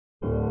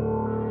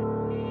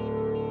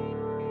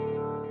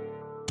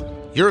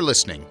You're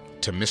listening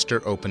to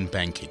Mr. Open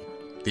Banking,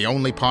 the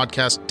only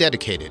podcast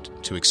dedicated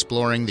to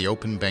exploring the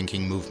open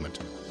banking movement.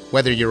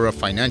 Whether you're a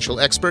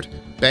financial expert,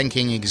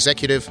 banking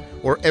executive,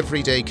 or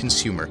everyday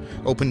consumer,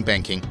 open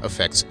banking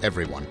affects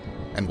everyone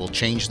and will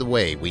change the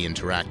way we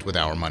interact with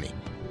our money.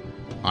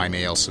 I'm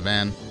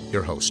Eyal,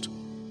 your host.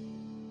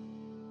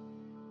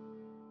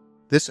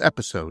 This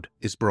episode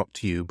is brought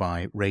to you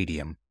by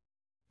Radium,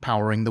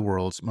 powering the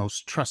world's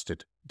most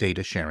trusted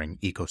data sharing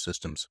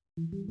ecosystems.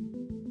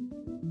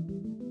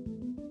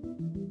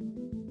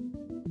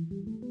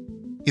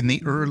 In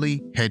the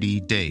early, heady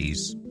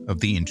days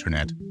of the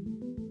internet,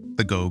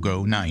 the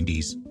go-go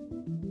 90s,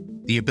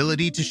 the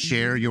ability to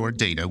share your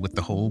data with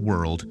the whole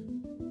world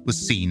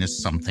was seen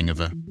as something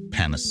of a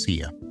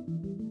panacea.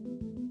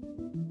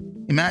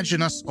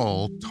 Imagine us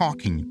all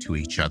talking to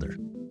each other,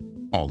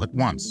 all at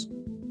once.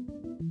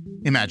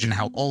 Imagine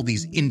how all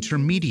these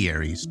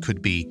intermediaries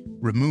could be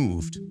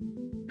removed,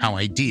 how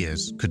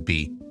ideas could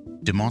be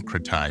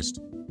democratized.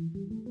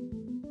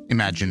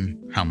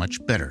 Imagine how much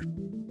better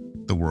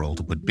the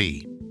world would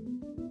be.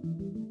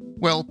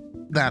 Well,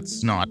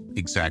 that's not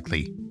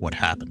exactly what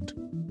happened.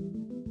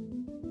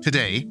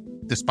 Today,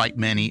 despite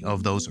many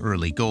of those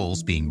early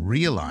goals being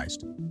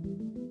realized,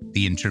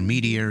 the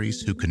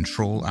intermediaries who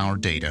control our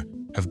data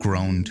have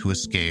grown to a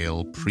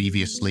scale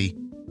previously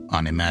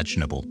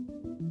unimaginable.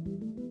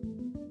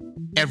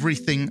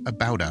 Everything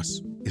about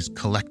us is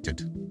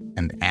collected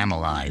and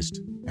analyzed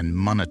and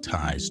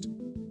monetized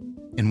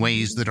in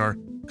ways that are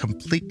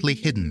completely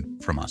hidden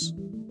from us,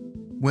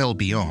 well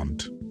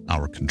beyond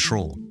our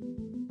control.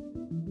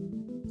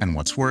 And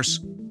what's worse,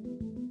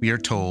 we are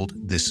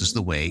told this is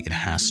the way it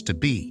has to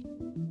be,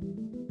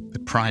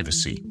 that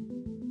privacy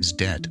is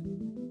dead,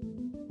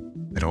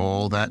 that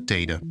all that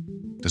data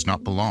does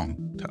not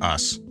belong to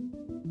us,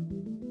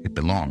 it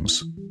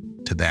belongs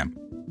to them.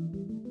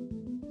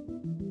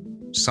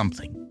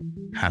 Something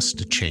has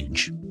to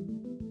change.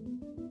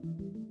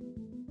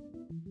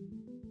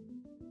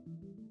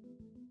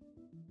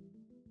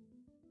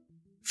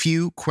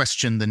 Few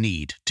question the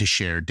need to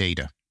share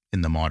data in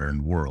the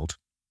modern world.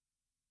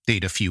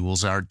 Data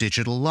fuels our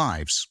digital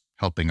lives,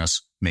 helping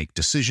us make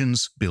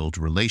decisions, build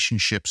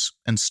relationships,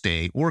 and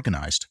stay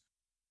organized.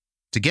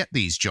 To get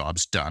these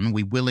jobs done,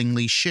 we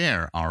willingly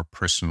share our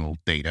personal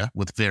data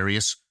with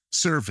various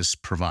service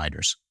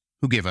providers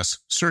who give us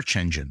search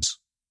engines,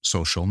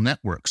 social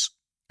networks,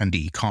 and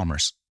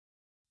e-commerce.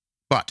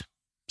 But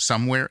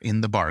somewhere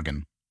in the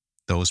bargain,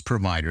 those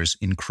providers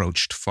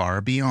encroached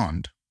far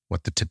beyond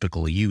what the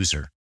typical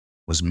user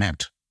was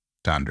meant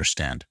to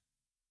understand.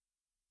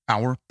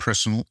 Our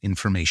personal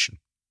information,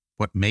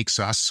 what makes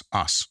us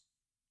us,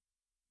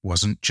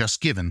 wasn't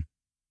just given,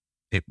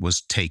 it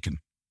was taken,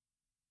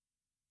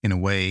 in a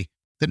way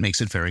that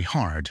makes it very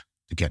hard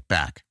to get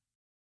back.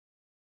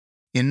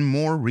 In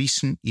more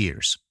recent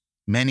years,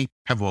 many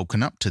have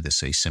woken up to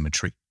this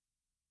asymmetry,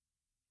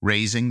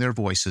 raising their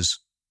voices,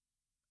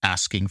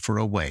 asking for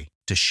a way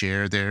to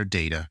share their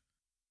data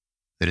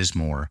that is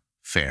more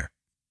fair.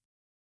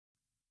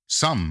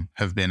 Some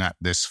have been at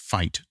this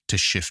fight to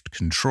shift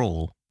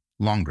control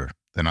longer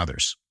than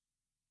others,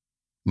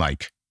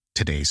 like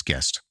today's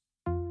guest.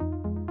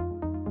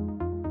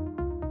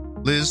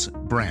 Liz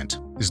Brandt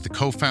is the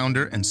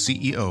co-founder and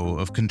CEO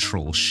of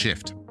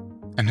Ctrl-Shift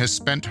and has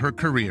spent her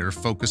career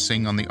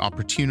focusing on the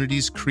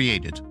opportunities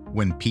created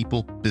when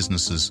people,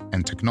 businesses,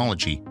 and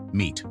technology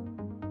meet.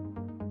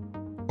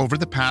 Over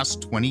the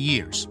past 20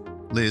 years,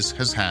 Liz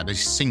has had a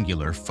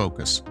singular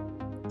focus: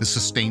 the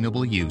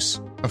sustainable use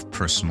of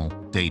personal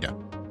data.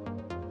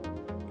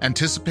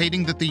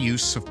 Anticipating that the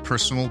use of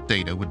personal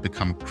data would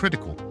become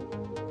critical,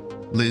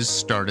 Liz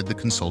started the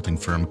consulting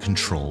firm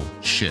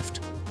Ctrl-Shift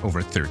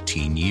over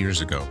 13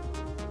 years ago.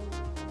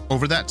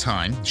 Over that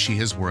time, she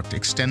has worked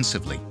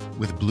extensively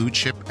with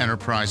blue-chip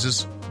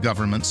enterprises,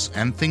 governments,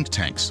 and think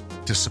tanks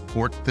to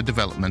support the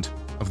development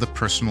of the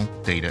personal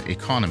data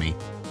economy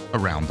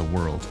around the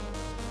world.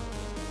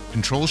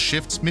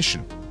 Ctrl-Shift's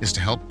mission is to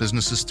help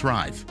businesses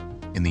thrive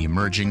in the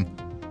emerging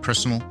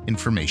personal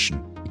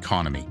information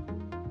economy.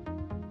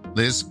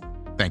 Liz,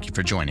 thank you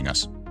for joining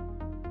us.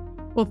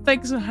 Well,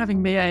 thanks for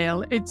having me,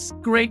 Eyal. It's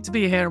great to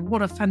be here.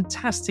 What a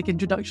fantastic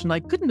introduction.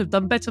 I couldn't have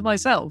done better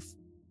myself.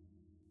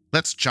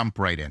 Let's jump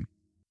right in.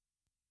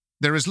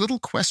 There is little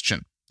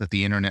question that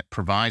the internet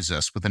provides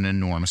us with an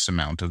enormous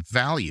amount of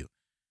value.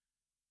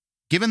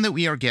 Given that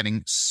we are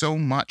getting so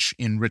much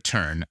in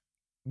return,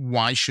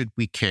 why should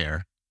we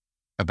care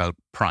about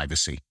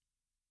privacy?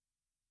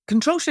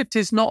 Ctrl-Shift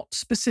is not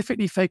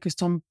specifically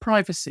focused on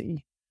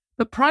privacy,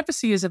 but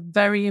privacy is a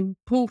very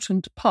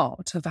important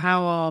part of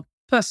how our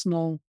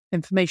personal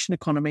information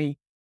economy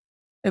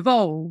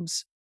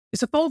evolves.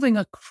 It's evolving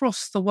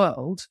across the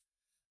world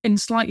in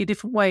slightly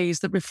different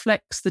ways that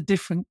reflects the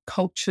different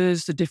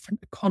cultures, the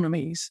different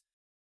economies.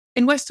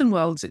 In Western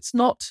worlds, it's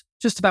not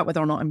just about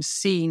whether or not I'm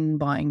seen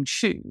buying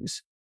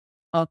shoes.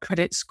 Our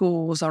credit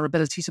scores, our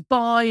ability to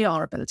buy,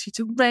 our ability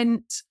to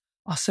rent,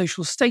 our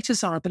social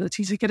status, our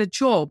ability to get a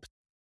job.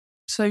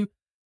 So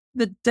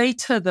the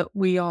data that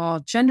we are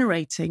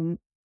generating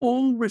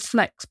all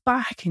reflects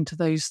back into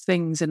those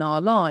things in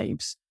our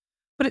lives.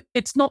 But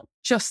it's not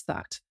just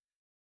that.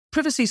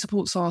 Privacy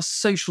supports our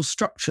social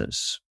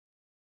structures.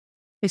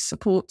 It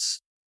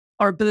supports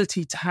our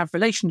ability to have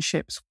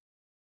relationships.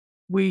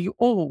 We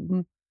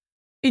all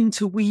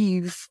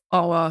interweave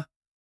our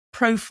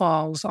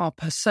profiles, our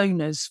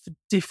personas for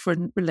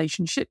different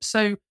relationships.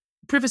 So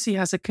privacy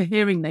has a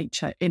cohering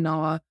nature in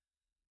our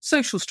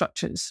social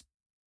structures.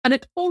 And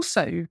it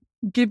also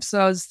gives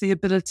us the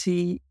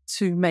ability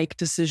to make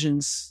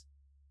decisions.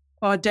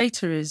 Our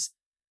data is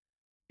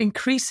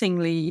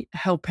increasingly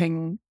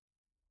helping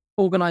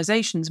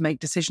organizations make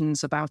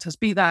decisions about us,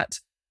 be that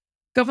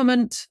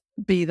government,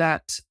 be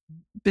that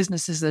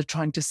businesses that are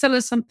trying to sell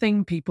us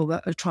something, people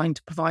that are trying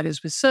to provide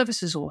us with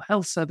services or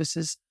health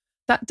services.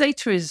 That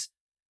data is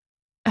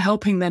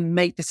helping them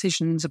make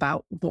decisions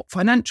about what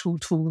financial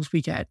tools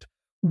we get,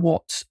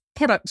 what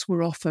products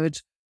we're offered,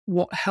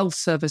 what health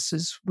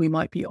services we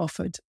might be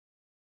offered.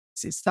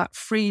 It's that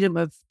freedom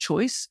of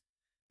choice,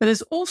 but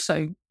there's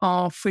also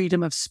our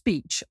freedom of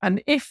speech.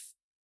 And if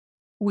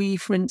we,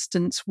 for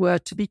instance, were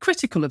to be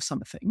critical of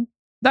something,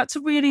 that's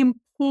a really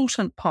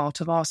important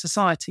part of our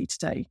society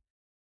today.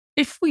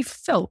 If we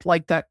felt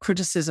like that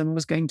criticism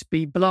was going to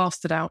be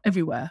blasted out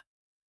everywhere,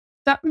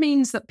 that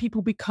means that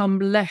people become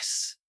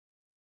less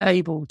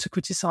able to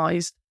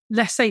criticize,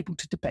 less able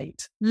to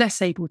debate,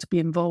 less able to be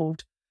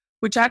involved,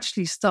 which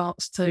actually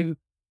starts to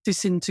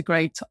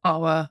disintegrate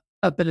our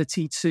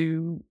ability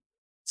to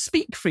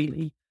speak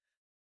freely.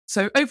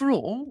 So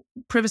overall,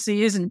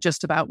 privacy isn't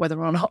just about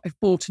whether or not I've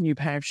bought a new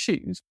pair of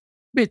shoes.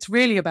 It's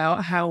really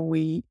about how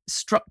we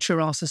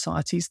structure our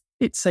societies.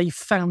 It's a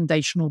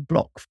foundational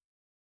block.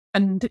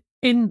 And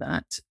in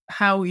that,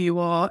 how you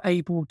are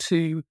able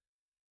to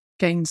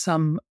gain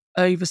some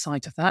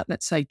oversight of that,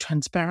 let's say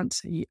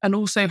transparency, and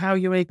also how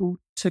you're able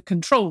to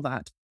control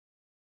that.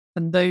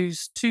 And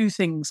those two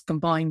things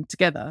combined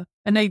together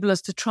enable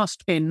us to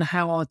trust in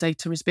how our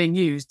data is being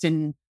used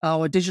in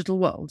our digital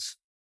worlds.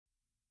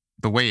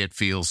 The way it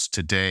feels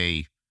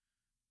today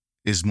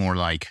is more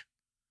like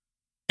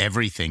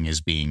everything is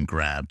being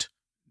grabbed.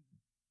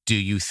 Do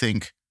you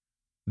think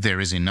there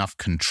is enough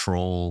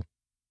control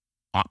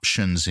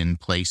options in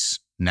place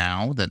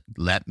now that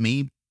let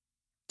me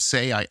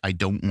say, I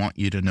don't want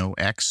you to know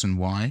X and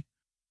Y?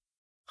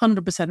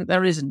 100%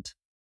 there isn't.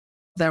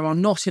 There are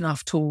not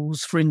enough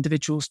tools for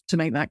individuals to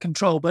make that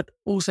control, but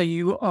also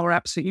you are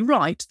absolutely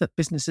right that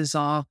businesses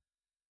are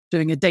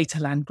doing a data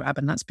land grab,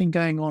 and that's been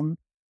going on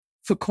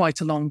for quite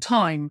a long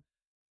time.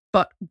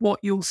 But what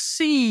you'll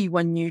see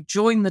when you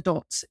join the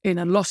dots in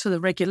a lot of the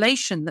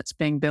regulation that's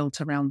being built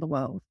around the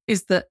world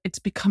is that it's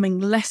becoming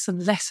less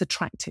and less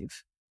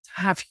attractive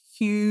to have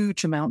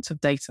huge amounts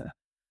of data,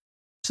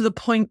 to the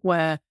point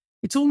where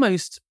it's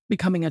almost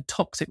becoming a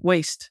toxic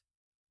waste.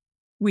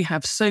 We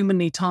have so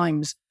many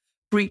times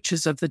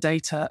breaches of the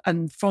data,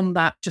 and from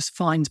that just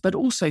fines, but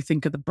also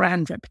think of the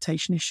brand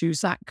reputation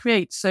issues that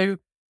creates. So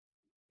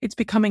it's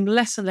becoming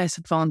less and less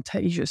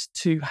advantageous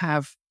to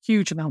have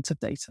huge amounts of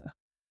data.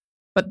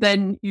 But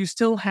then you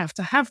still have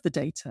to have the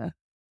data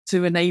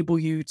to enable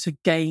you to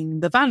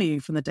gain the value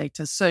from the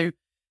data. So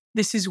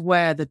this is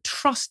where the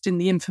trust in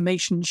the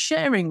information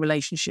sharing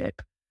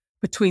relationship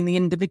between the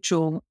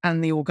individual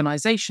and the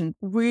organization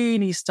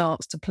really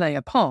starts to play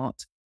a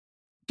part,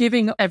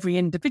 giving every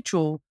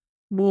individual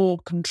more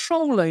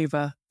control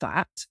over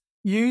that,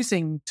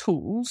 using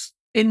tools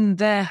in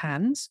their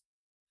hands,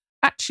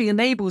 actually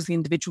enables the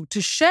individual to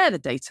share the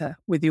data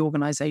with the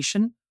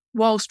organization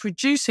whilst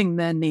reducing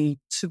their need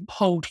to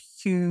hold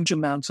huge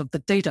amounts of the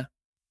data.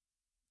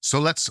 So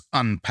let's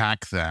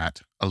unpack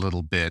that a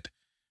little bit.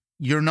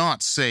 You're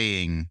not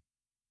saying,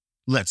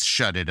 let's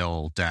shut it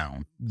all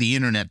down. The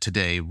internet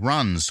today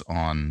runs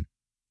on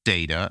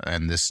data,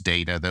 and this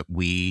data that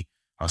we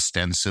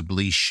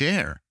ostensibly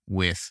share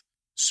with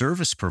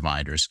service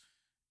providers.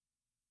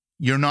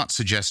 You're not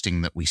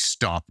suggesting that we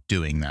stop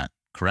doing that,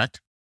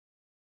 correct?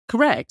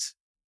 Correct.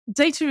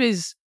 Data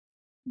is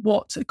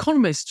what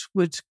economists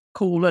would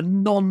call a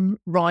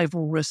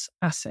non-rivalrous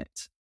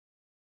asset,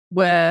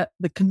 where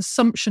the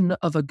consumption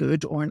of a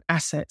good or an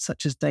asset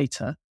such as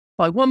data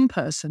by one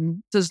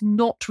person does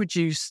not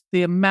reduce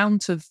the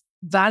amount of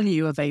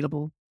value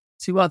available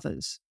to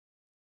others.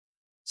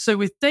 So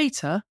with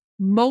data,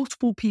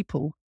 multiple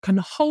people can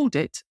hold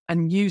it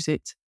and use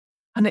it,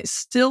 and it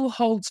still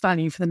holds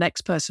value for the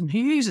next person who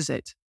uses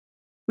it,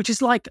 which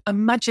is like a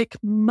magic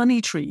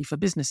money tree for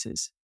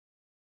businesses.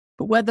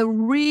 But where the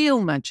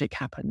real magic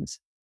happens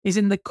is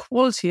in the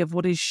quality of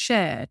what is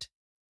shared.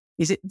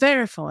 Is it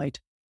verified?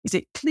 Is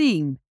it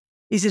clean?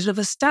 Is it of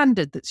a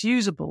standard that's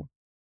usable?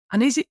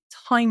 And is it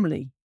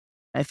timely?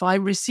 If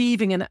I'm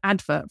receiving an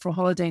advert for a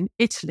holiday in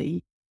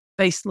Italy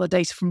based on the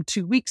data from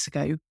 2 weeks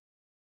ago,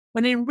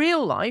 when in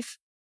real life,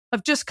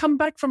 I've just come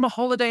back from a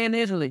holiday in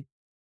Italy,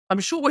 I'm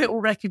sure we all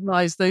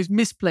recognize those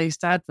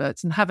misplaced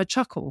adverts and have a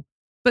chuckle,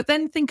 but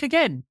then think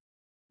again.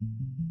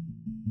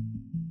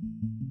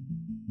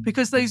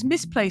 Because those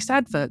misplaced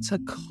adverts are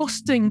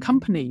costing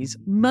companies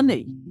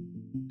money.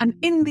 And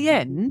in the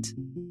end,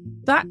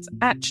 That's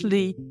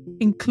actually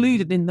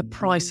included in the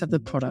price of the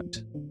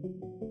product.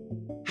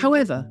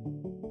 However,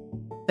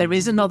 there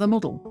is another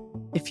model.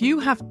 If you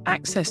have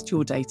access to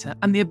your data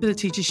and the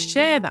ability to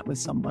share that with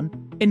someone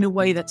in a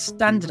way that's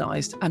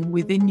standardized and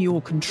within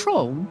your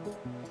control,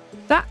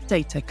 that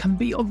data can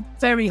be of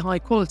very high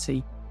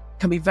quality,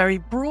 can be very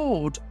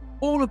broad,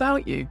 all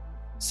about you.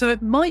 So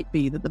it might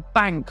be that the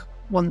bank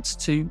wants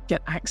to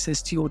get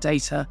access to your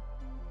data,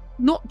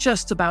 not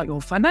just about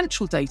your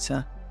financial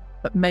data,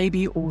 but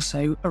maybe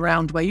also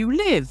around where you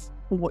live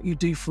or what you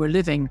do for a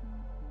living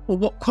or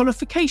what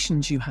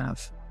qualifications you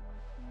have.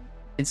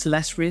 It's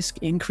less risk,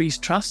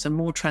 increased trust, and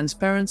more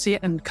transparency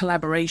and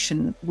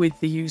collaboration with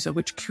the user,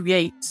 which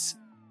creates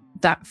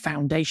that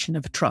foundation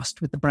of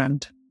trust with the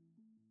brand.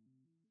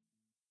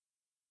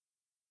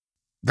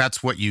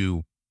 That's what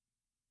you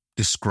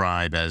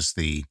describe as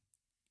the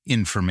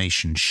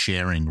information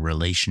sharing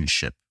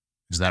relationship.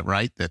 Is that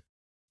right? That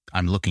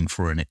I'm looking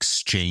for an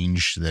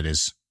exchange that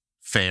is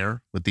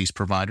fair with these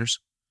providers?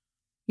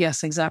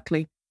 Yes,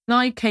 exactly. And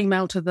I came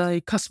out of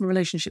the customer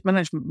relationship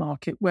management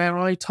market where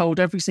I told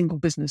every single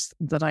business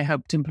that I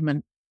helped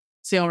implement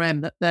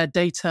CRM that their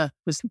data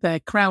was their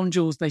crown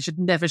jewels. They should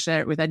never share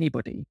it with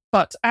anybody.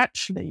 But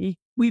actually,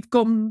 we've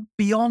gone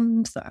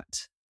beyond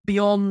that,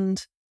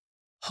 beyond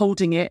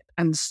holding it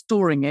and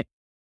storing it.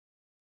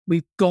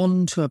 We've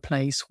gone to a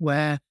place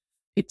where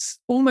it's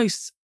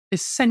almost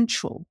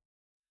essential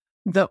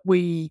that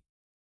we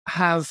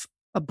have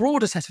a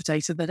broader set of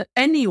data that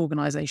any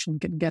organization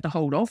can get a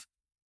hold of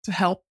to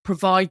help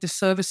provide the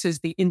services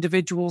the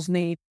individuals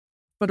need,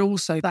 but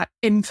also that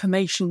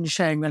information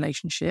sharing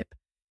relationship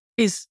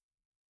is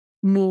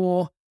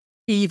more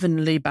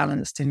evenly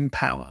balanced in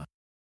power.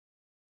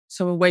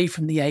 So away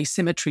from the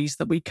asymmetries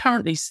that we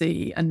currently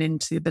see and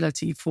into the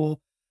ability for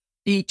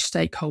each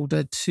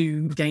stakeholder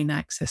to gain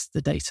access to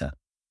the data.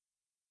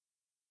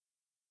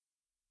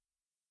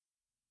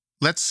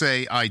 Let's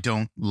say I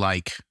don't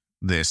like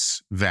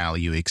this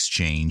value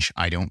exchange.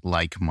 I don't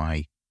like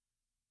my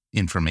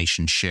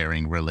information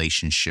sharing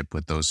relationship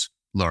with those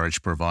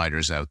large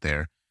providers out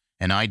there,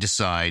 and I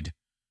decide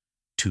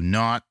to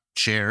not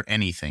share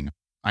anything.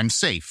 I'm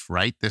safe,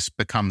 right? This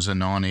becomes a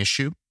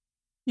non-issue.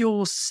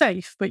 You're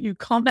safe, but you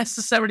can't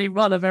necessarily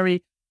run a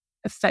very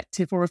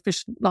effective or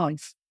efficient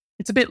life.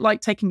 It's a bit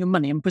like taking your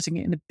money and putting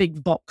it in a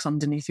big box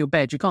underneath your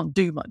bed. You can't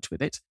do much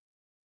with it.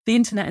 The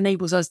internet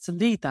enables us to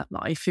lead that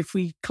life. If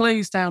we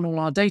close down all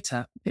our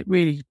data, it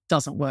really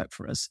doesn't work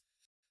for us.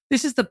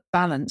 This is the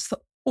balance that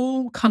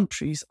all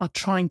countries are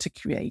trying to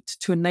create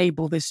to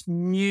enable this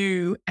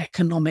new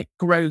economic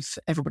growth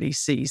everybody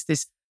sees,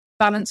 this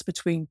balance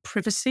between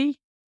privacy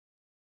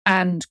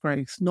and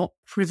growth, not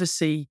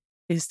privacy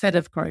instead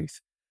of growth.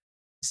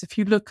 So if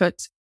you look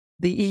at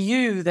the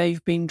EU,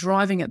 they've been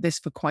driving at this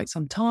for quite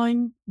some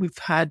time. We've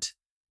had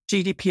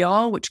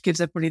GDPR, which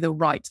gives everybody the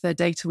right to their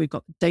data. We've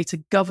got the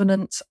Data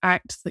Governance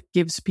Act that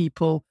gives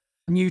people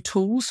new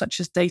tools such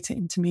as data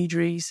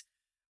intermediaries.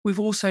 We've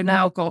also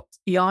now got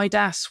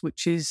EIDAS,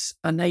 which is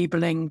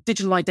enabling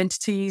digital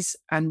identities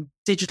and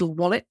digital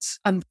wallets.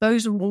 And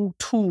those are all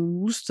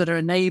tools that are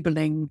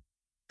enabling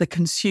the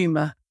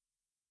consumer.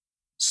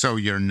 So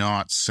you're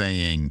not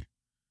saying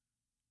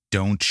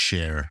don't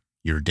share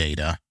your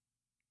data,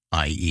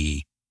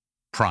 i.e.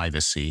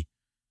 privacy,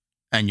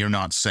 and you're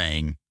not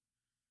saying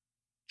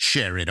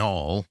share it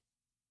all,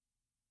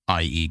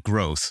 i.e.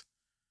 growth.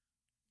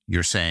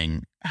 You're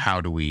saying,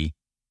 how do we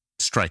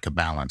strike a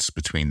balance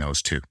between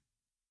those two?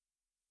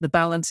 The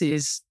balance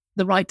is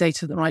the right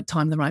data, the right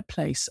time, the right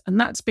place. And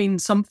that's been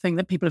something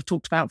that people have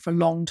talked about for a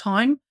long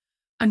time.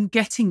 And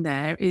getting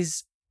there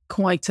is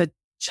quite a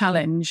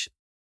challenge.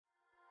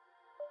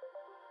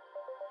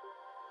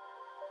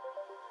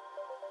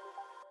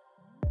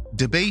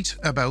 Debate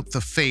about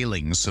the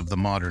failings of the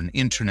modern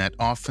internet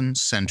often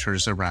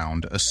centers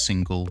around a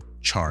single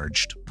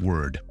charged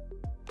word: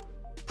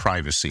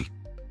 privacy.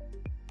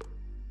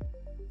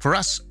 For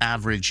us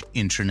average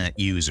internet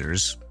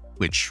users,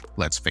 which,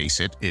 let's face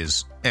it,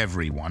 is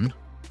everyone,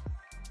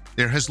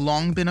 there has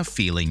long been a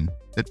feeling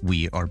that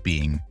we are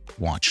being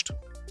watched.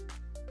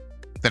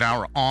 That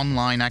our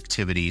online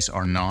activities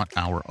are not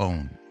our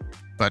own,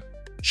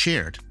 but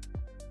shared,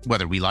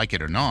 whether we like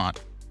it or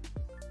not,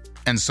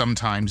 and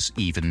sometimes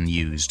even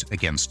used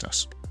against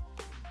us.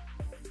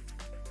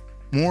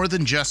 More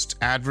than just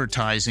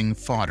advertising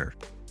fodder,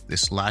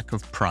 this lack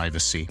of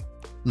privacy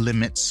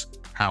limits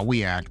how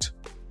we act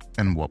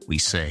and what we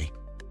say.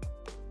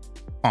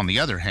 On the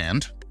other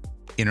hand,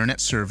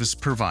 internet service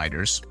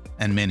providers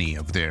and many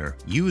of their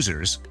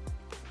users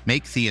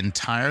make the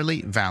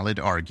entirely valid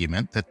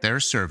argument that their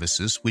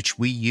services, which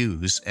we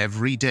use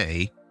every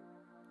day,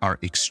 are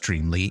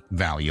extremely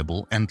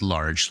valuable and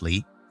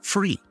largely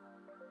free.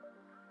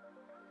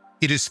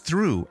 It is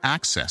through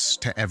access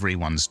to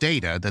everyone's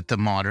data that the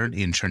modern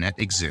internet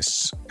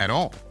exists at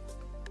all.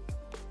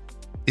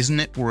 Isn't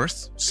it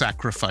worth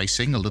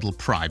sacrificing a little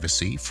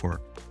privacy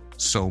for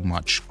so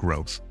much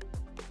growth?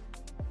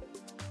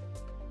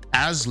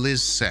 As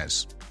Liz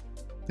says,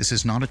 this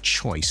is not a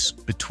choice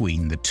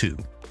between the two,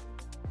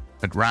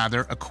 but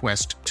rather a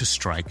quest to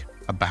strike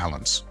a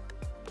balance.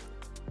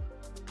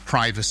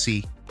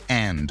 Privacy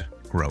and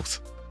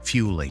growth,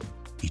 fueling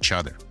each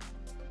other.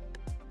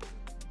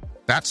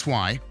 That's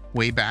why,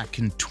 way back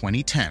in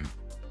 2010,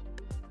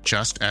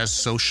 just as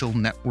social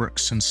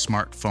networks and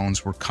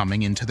smartphones were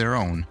coming into their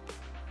own,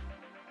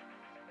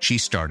 she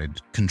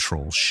started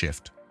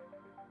Ctrl-Shift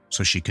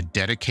so she could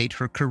dedicate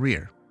her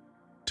career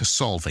to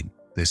solving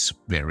this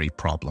very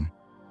problem.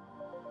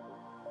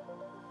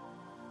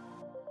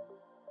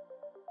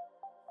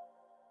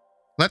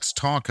 Let's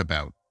talk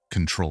about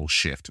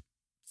Ctrl-Shift.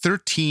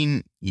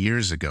 13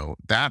 years ago,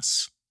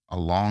 that's a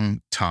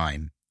long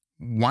time.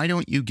 Why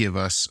don't you give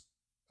us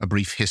a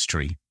brief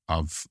history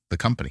of the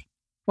company?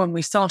 When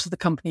we started the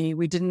company,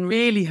 we didn't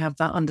really have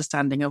that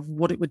understanding of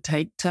what it would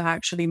take to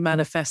actually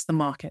manifest the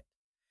market.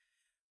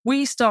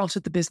 We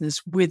started the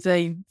business with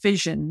a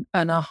vision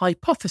and a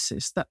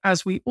hypothesis that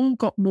as we all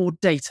got more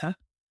data,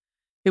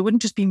 it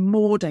wouldn't just be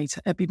more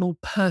data, it'd be more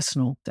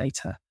personal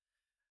data,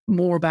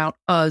 more about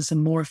us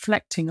and more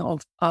reflecting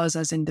of us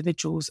as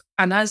individuals.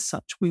 And as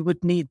such, we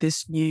would need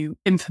this new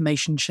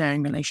information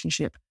sharing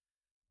relationship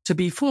to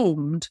be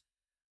formed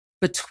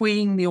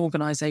between the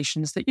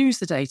organizations that use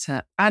the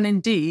data and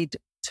indeed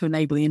to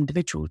enable the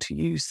individual to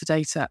use the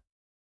data.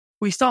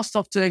 We started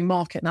off doing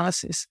market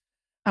analysis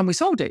and we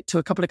sold it to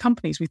a couple of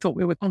companies. We thought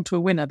we were onto a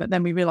winner, but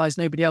then we realized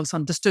nobody else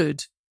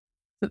understood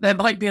that there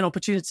might be an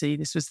opportunity.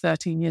 This was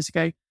 13 years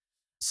ago.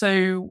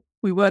 So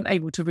we weren't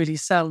able to really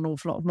sell an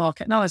awful lot of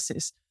market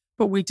analysis,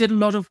 but we did a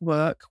lot of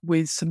work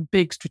with some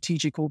big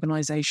strategic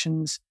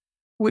organizations,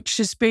 which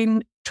has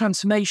been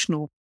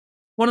transformational.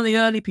 One of the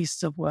early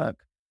pieces of work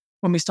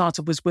when we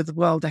started was with the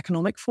World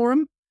Economic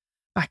Forum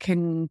back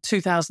in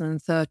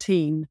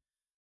 2013.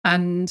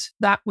 And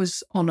that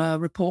was on a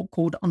report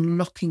called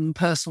Unlocking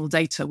Personal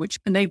Data, which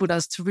enabled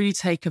us to really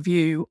take a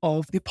view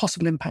of the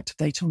possible impact of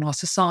data on our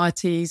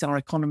societies, our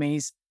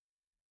economies,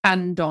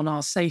 and on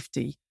our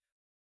safety.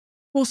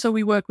 Also,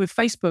 we work with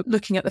Facebook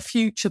looking at the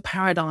future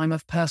paradigm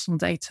of personal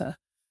data.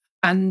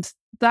 And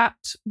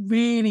that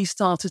really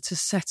started to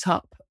set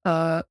up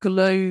a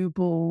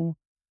global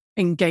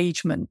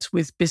engagement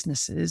with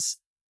businesses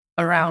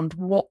around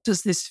what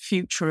does this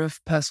future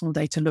of personal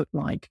data look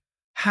like?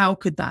 How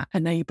could that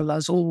enable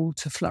us all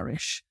to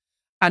flourish?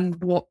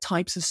 And what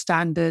types of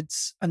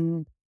standards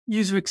and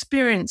user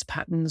experience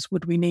patterns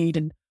would we need?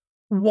 And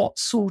what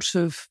sort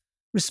of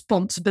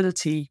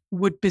responsibility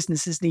would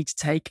businesses need to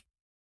take?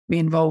 We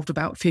involved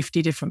about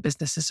 50 different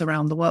businesses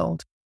around the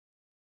world.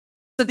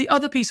 So the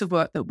other piece of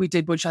work that we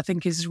did, which I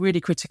think is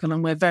really critical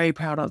and we're very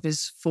proud of,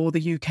 is for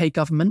the UK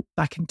government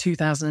back in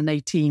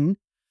 2018.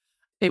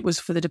 It was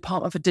for the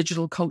Department for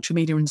Digital, Culture,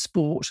 Media and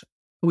Sport.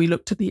 We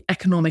looked at the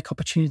economic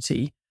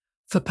opportunity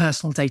for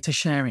personal data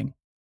sharing.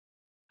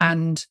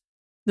 And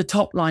the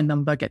top line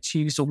number gets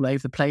used all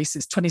over the place.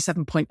 It's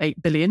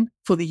 27.8 billion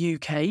for the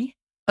UK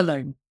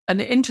alone.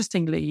 And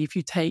interestingly, if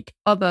you take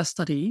other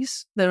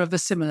studies, they're of a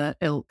similar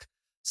ilk.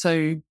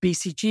 So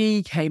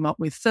BCG came up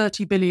with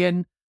 30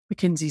 billion,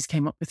 McKinsey's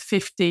came up with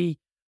 50.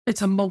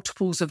 It's a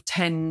multiples of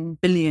 10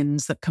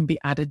 billions that can be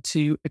added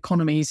to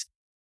economies.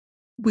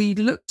 We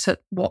looked at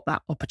what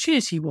that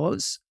opportunity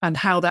was and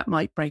how that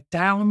might break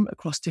down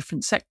across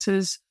different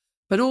sectors,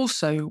 but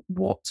also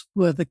what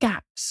were the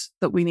gaps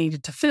that we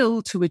needed to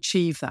fill to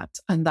achieve that.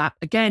 And that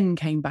again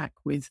came back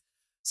with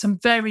some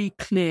very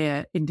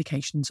clear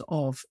indications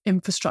of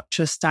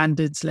infrastructure,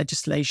 standards,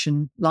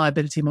 legislation,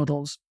 liability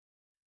models,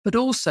 but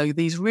also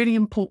these really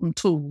important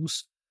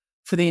tools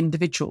for the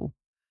individual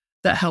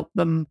that help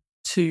them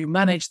to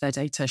manage their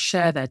data,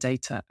 share their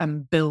data,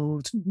 and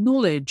build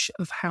knowledge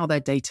of how their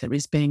data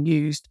is being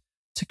used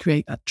to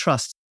create that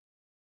trust.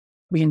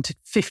 We entered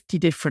 50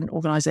 different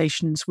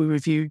organizations. We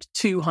reviewed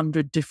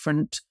 200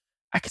 different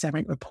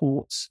academic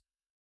reports.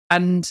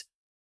 And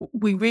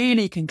we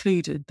really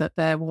concluded that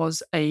there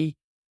was a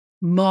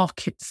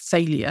market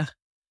failure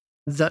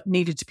that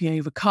needed to be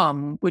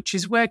overcome, which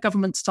is where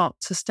governments start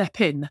to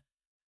step in.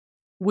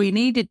 We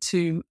needed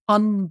to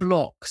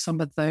unblock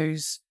some of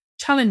those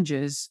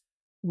challenges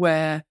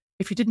where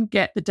if you didn't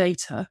get the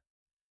data,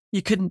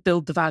 you couldn't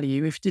build the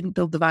value. If you didn't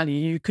build the value,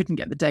 you couldn't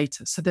get the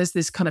data. So there's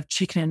this kind of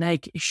chicken and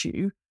egg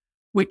issue,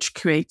 which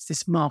creates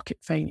this market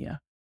failure.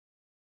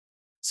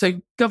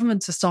 So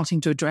governments are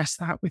starting to address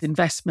that with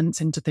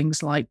investments into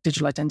things like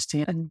digital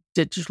identity and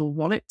digital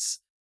wallets.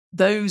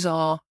 Those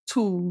are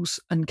tools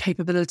and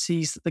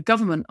capabilities that the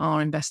government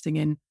are investing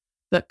in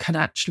that can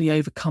actually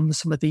overcome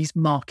some of these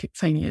market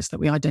failures that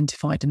we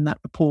identified in that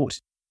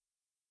report.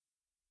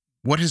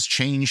 What has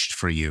changed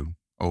for you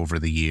over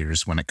the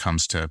years when it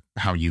comes to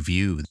how you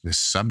view this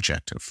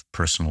subject of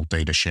personal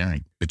data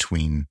sharing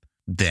between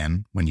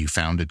then, when you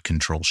founded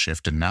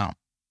Ctrl-Shift, and now?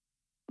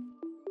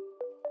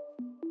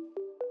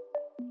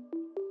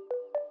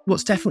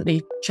 What's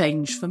definitely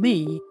changed for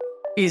me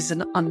is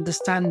an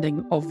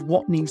understanding of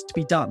what needs to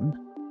be done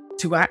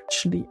to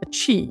actually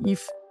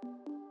achieve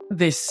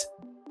this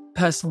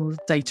personal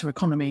data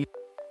economy.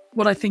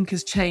 What I think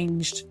has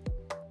changed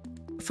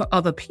for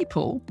other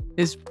people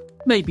is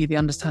maybe the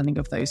understanding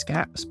of those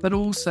gaps, but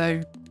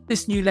also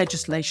this new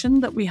legislation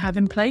that we have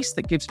in place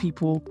that gives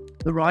people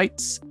the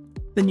rights,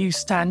 the new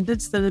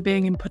standards that are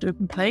being put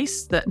in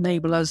place that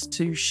enable us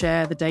to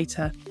share the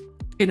data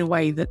in a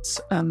way that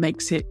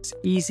makes it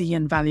easy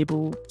and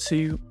valuable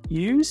to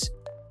use.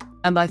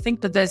 And I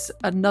think that there's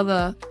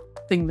another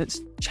thing that's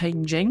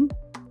changing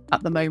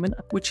at the moment,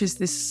 which is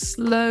this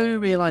slow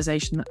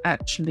realization that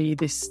actually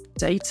this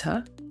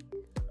data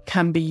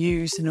can be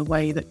used in a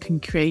way that can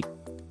create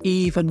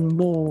even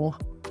more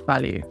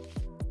value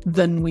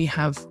than we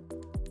have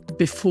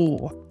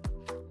before.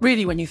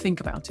 Really, when you think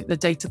about it, the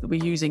data that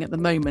we're using at the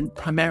moment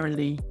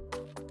primarily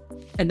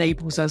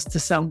enables us to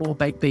sell more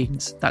baked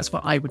beans. That's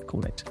what I would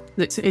call it.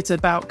 It's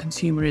about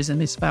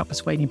consumerism. It's about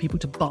persuading people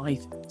to buy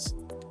things.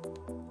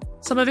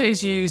 Some of it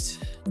is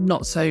used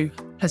not so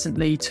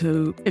pleasantly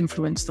to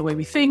influence the way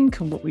we think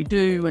and what we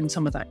do, and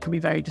some of that can be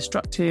very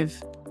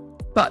destructive.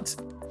 But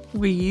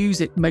we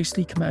use it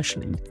mostly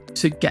commercially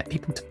to get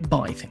people to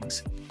buy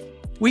things.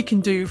 We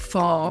can do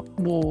far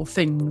more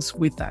things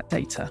with that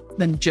data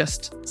than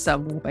just sell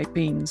more baked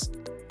beans.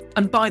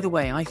 And by the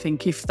way, I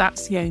think if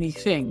that's the only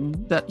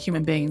thing that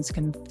human beings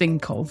can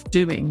think of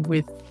doing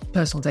with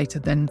personal data,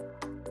 then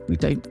we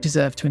don't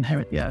deserve to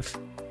inherit the earth.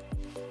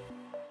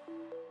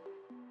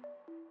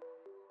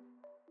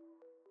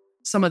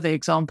 Some of the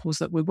examples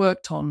that we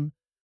worked on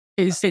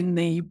is in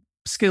the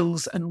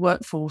skills and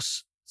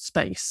workforce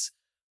space,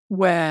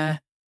 where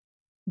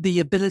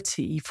the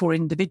ability for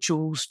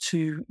individuals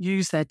to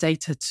use their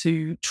data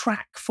to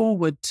track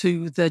forward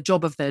to the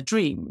job of their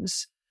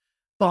dreams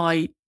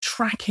by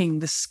tracking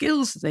the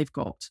skills that they've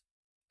got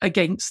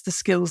against the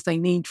skills they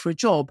need for a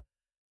job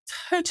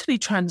totally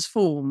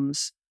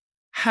transforms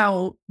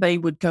how they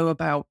would go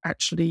about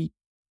actually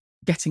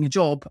getting a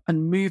job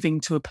and moving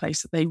to a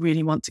place that they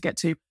really want to get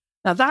to.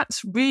 Now,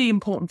 that's really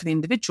important for the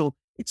individual.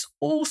 It's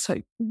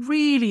also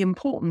really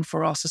important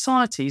for our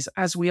societies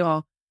as we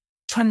are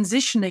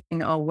transitioning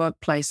our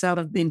workplace out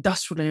of the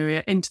industrial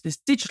era into this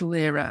digital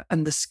era,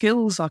 and the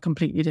skills are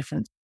completely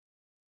different.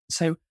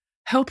 So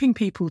helping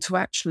people to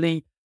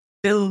actually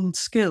build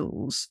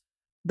skills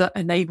that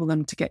enable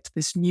them to get to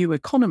this new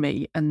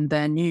economy and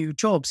their new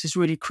jobs is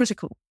really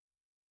critical.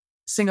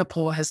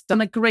 Singapore has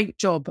done a great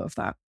job of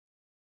that.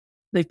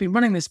 They've been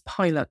running this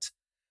pilot,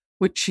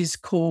 which is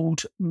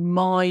called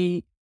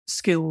My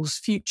Skills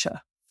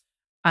Future.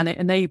 And it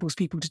enables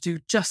people to do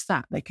just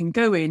that. They can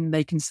go in,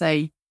 they can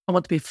say, I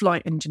want to be a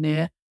flight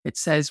engineer. It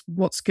says,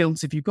 what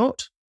skills have you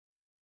got?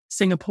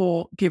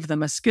 Singapore give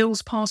them a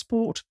skills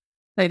passport.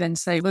 They then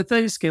say, with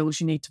those skills,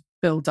 you need to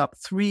build up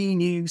 3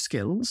 new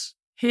skills.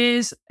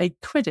 Here's a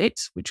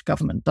credit, which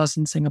government does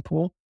in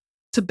Singapore,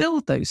 to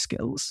build those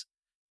skills.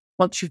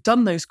 Once you've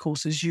done those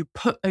courses, you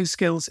put those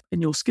skills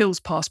in your skills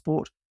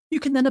passport. You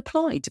can then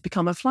apply to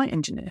become a flight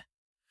engineer.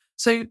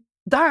 So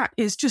that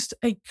is just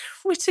a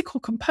critical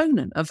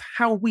component of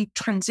how we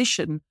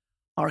transition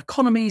our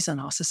economies and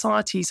our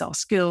societies, our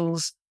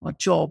skills, our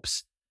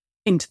jobs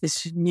into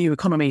this new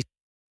economy.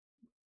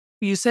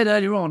 You said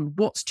earlier on,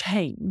 what's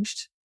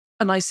changed?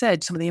 And I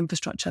said some of the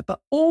infrastructure, but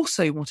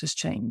also what has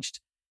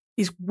changed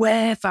is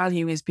where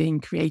value is being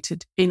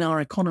created in our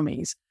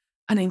economies.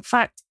 And in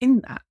fact,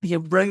 in that, the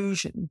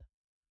erosion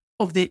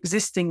of the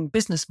existing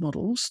business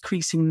models,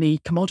 increasingly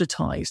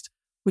commoditized,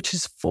 which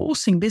is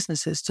forcing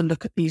businesses to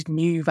look at these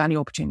new value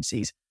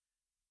opportunities.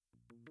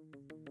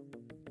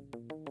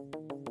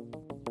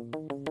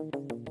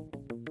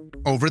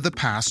 Over the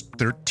past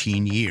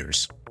 13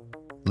 years,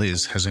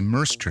 Liz has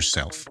immersed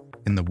herself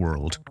in the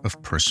world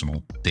of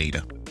personal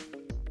data.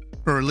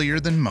 Earlier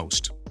than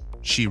most,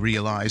 she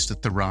realized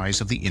that the rise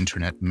of the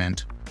internet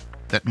meant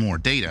that more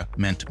data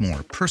meant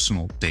more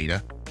personal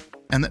data,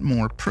 and that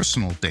more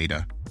personal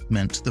data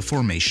meant the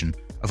formation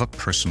of a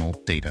personal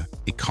data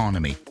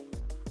economy.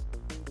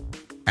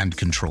 And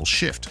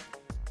Ctrl-Shift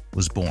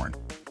was born.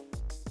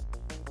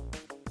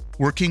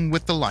 Working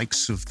with the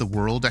likes of the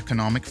World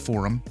Economic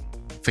Forum,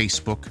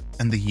 Facebook,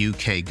 and the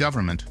UK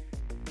government,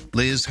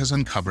 Liz has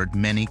uncovered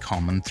many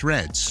common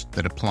threads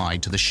that apply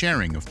to the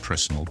sharing of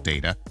personal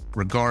data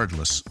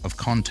regardless of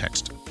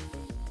context,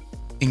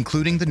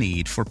 including the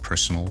need for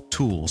personal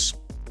tools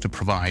to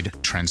provide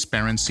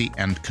transparency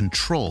and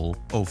control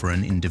over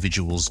an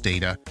individual's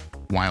data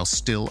while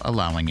still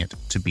allowing it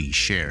to be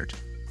shared.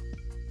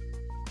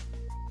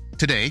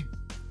 Today,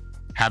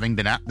 having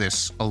been at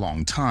this a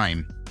long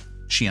time,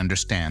 she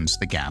understands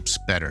the gaps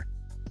better.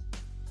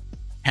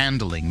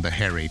 Handling the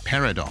hairy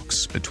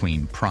paradox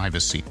between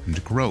privacy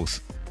and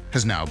growth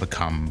has now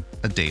become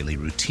a daily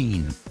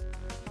routine.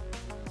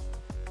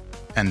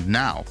 And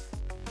now,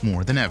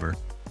 more than ever,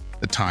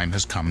 the time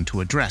has come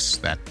to address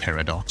that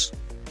paradox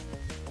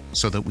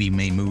so that we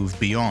may move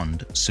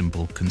beyond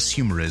simple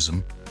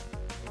consumerism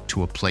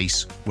to a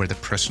place where the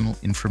personal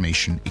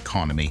information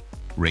economy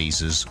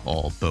raises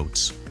all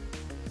boats.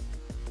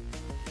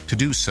 To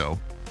do so,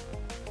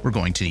 we're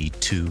going to need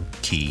 2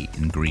 key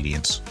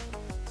ingredients: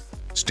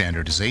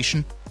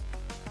 standardization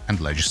and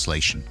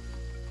legislation.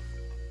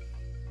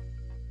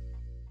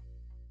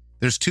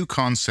 There's 2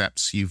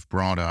 concepts you've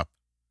brought up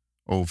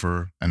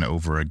over and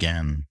over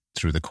again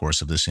through the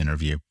course of this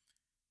interview: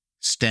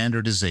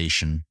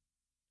 standardization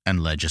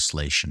and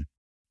legislation.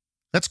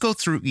 Let's go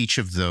through each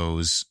of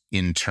those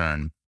in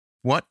turn.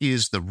 What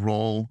is the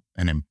role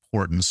and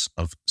importance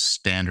of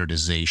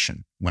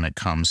standardization when it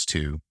comes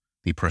to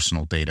the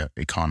personal data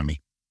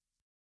economy?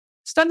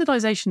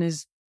 Standardization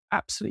is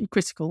absolutely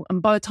critical.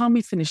 And by the time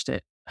we finished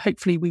it,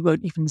 hopefully we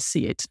won't even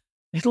see it.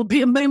 It'll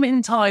be a moment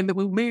in time that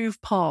we'll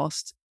move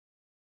past.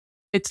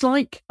 It's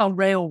like our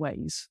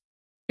railways.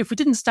 If we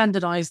didn't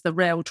standardize the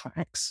rail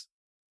tracks,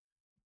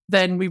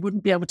 then we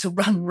wouldn't be able to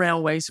run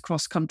railways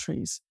across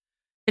countries.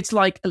 It's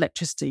like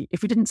electricity.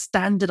 If we didn't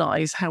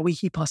standardize how we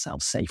keep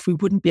ourselves safe, we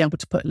wouldn't be able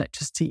to put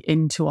electricity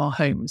into our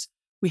homes.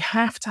 We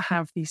have to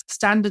have these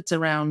standards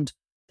around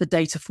the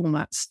data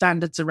format,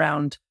 standards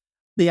around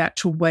the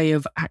actual way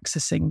of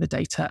accessing the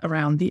data,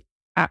 around the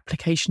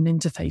application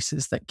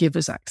interfaces that give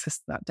us access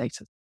to that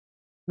data.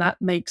 That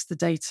makes the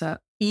data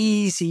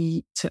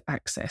easy to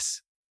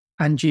access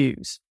and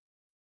use.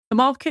 The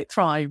market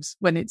thrives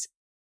when it's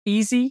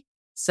easy,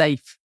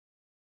 safe,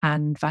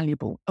 and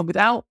valuable. And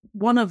without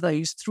one of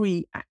those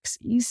three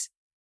axes,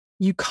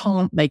 you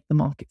can't make the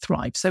market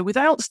thrive. So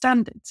without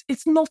standards,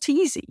 it's not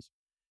easy.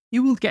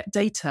 You will get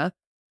data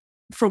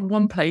from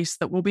one place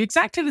that will be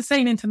exactly the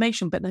same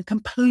information, but in a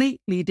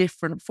completely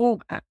different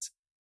format.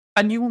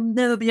 And you will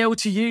never be able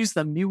to use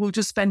them. You will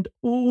just spend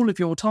all of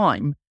your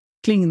time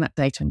cleaning that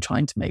data and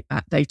trying to make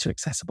that data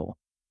accessible.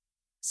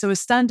 So a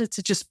standard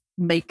to just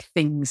make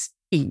things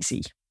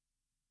easy.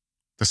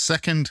 The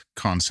second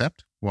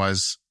concept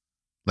was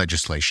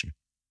legislation.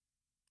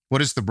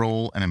 What is the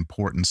role and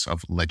importance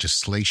of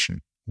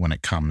legislation when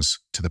it comes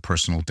to the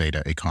personal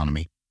data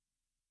economy?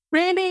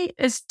 Really,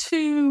 there's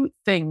two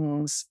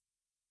things.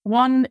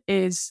 One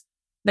is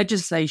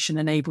legislation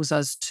enables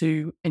us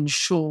to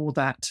ensure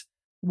that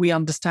we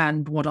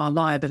understand what our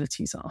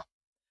liabilities are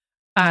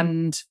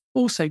and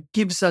also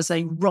gives us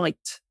a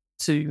right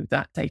to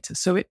that data.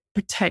 So it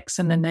protects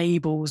and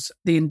enables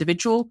the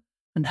individual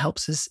and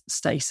helps us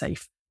stay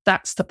safe.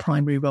 That's the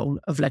primary role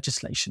of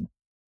legislation.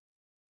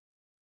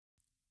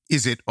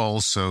 Is it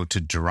also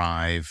to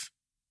drive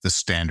the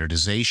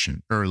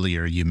standardization?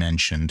 Earlier, you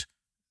mentioned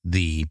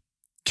the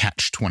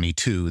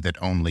catch-22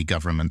 that only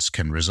governments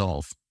can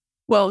resolve.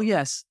 Well,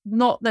 yes,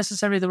 not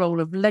necessarily the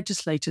role of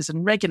legislators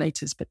and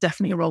regulators, but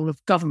definitely a role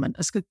of government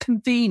as a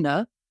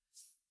convener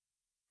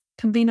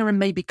and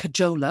maybe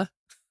cajoler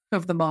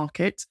of the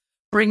market,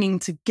 bringing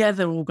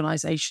together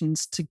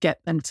organisations to get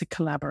them to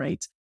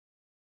collaborate.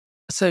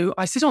 So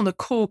I sit on the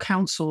core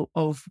council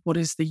of what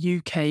is the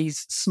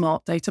UK's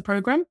Smart Data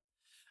Programme.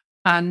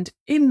 And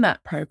in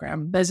that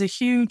programme, there's a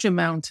huge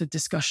amount of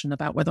discussion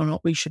about whether or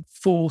not we should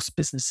force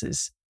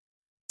businesses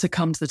to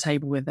come to the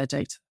table with their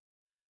data.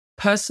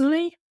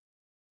 Personally,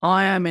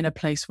 I am in a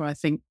place where I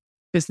think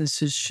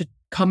businesses should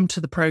come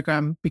to the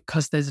programme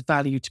because there's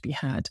value to be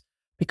had,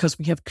 because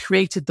we have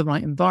created the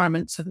right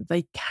environment so that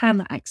they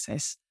can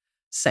access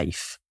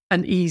safe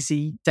and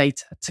easy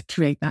data to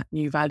create that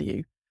new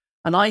value.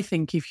 And I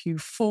think if you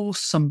force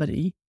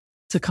somebody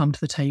to come to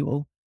the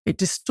table, it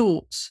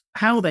distorts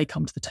how they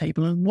come to the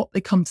table and what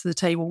they come to the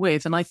table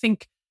with. And I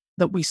think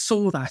that we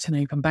saw that in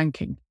open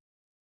banking.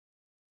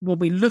 When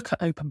we look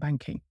at open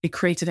banking, it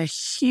created a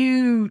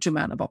huge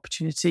amount of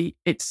opportunity.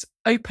 It's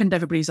opened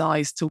everybody's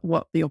eyes to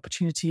what the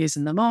opportunity is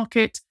in the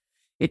market.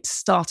 It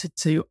started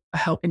to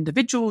help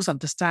individuals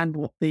understand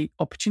what the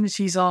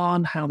opportunities are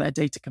and how their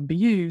data can be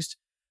used.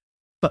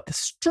 But the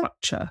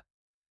structure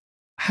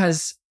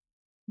has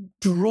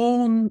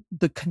drawn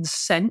the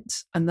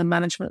consent and the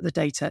management of the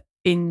data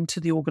into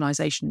the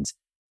organizations.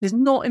 There's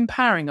not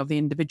empowering of the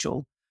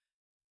individual.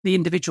 The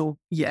individual,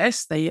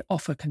 yes, they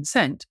offer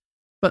consent,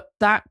 but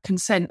that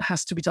consent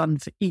has to be done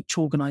for each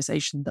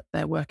organization that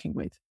they're working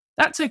with.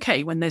 That's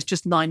okay when there's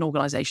just 9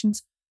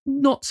 organizations,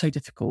 not so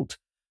difficult.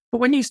 But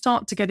when you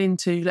start to get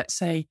into, let's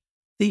say,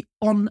 the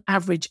on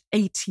average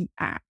 80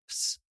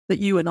 apps that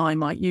you and I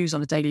might use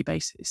on a daily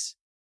basis,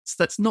 so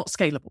that's not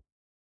scalable.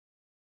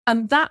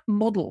 And that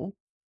model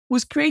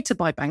was created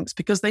by banks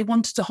because they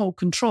wanted to hold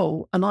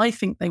control. And I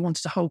think they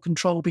wanted to hold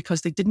control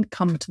because they didn't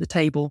come to the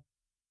table.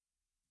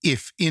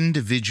 If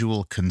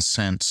individual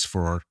consents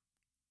for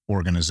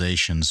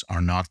organizations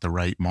are not the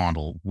right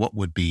model, what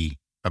would be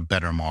a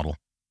better model?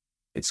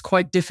 It's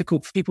quite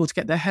difficult for people to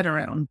get their head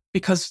around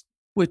because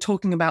we're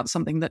talking about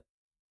something that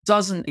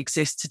doesn't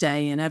exist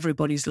today in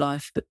everybody's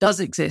life, but does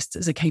exist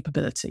as a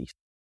capability.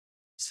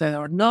 So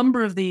there are a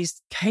number of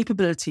these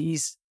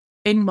capabilities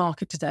in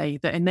market today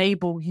that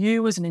enable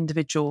you as an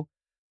individual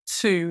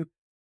to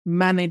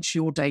manage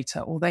your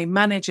data, or they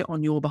manage it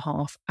on your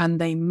behalf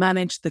and they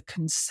manage the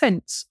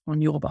consents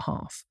on your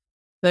behalf.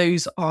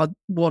 Those are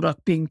what are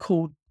being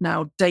called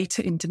now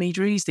data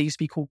intermediaries. They used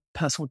to be called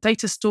personal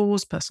data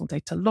stores, personal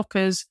data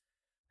lockers,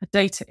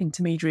 data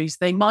intermediaries.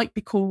 They might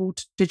be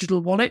called digital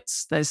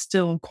wallets. There's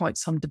still quite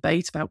some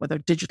debate about whether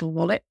a digital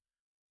wallet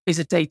is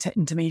a data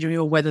intermediary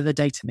or whether the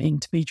data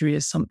intermediary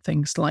is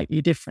something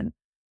slightly different.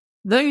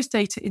 Those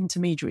data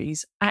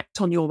intermediaries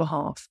act on your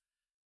behalf.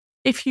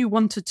 If you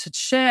wanted to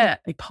share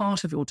a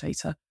part of your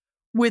data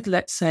with,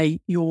 let's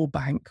say, your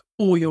bank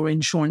or your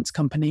insurance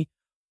company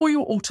or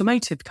your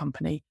automotive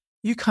company,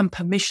 you can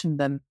permission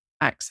them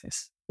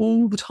access.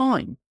 all the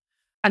time.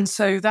 And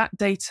so that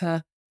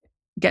data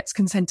gets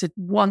consented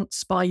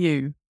once by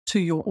you to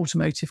your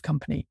automotive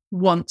company,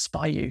 once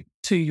by you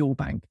to your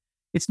bank.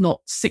 It's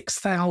not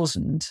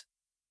 6,000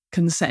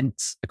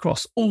 consents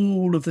across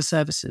all of the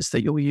services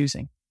that you're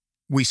using.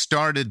 We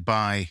started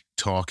by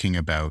talking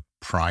about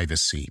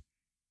privacy.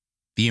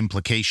 The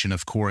implication,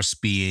 of course,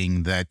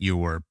 being that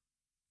you're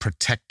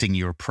protecting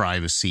your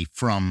privacy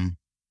from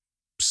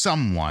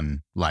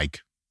someone like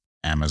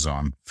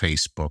Amazon,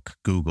 Facebook,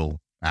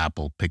 Google,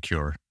 Apple, pick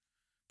your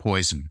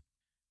poison.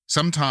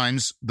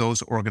 Sometimes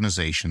those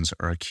organizations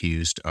are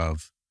accused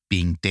of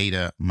being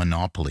data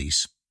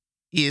monopolies.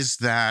 Is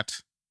that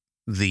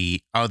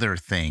the other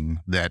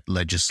thing that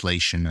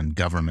legislation and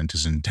government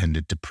is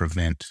intended to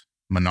prevent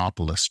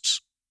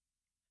monopolists?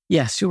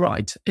 Yes, you're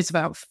right. It's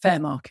about fair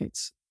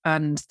markets.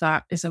 And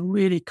that is a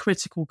really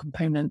critical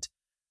component.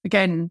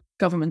 Again,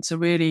 governments are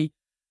really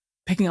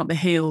picking up the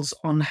heels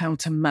on how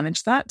to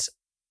manage that.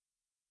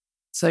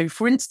 So,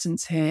 for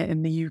instance, here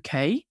in the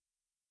UK,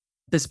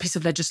 there's a piece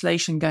of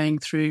legislation going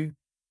through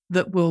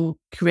that will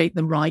create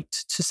the right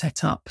to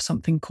set up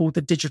something called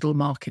the Digital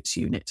Markets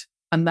Unit.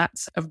 And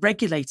that's a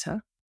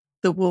regulator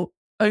that will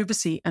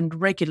oversee and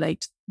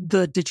regulate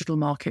the digital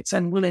markets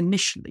and will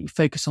initially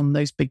focus on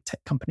those big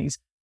tech companies.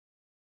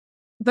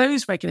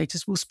 Those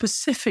regulators will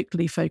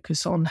specifically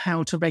focus on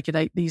how to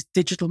regulate these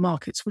digital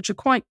markets, which are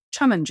quite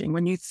challenging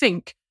when you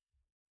think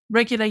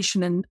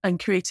regulation and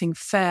creating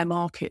fair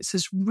markets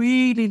has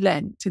really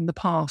lent in the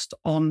past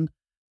on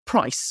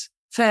price,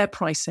 fair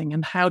pricing,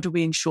 and how do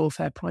we ensure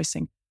fair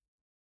pricing.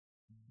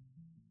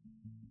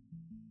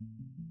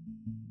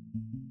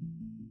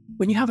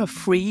 When you have a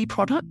free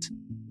product,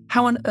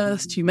 how on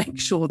earth do you make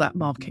sure that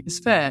market is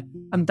fair?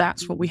 And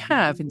that's what we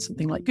have in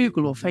something like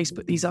Google or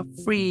Facebook. These are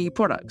free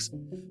products.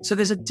 So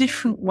there's a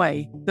different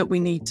way that we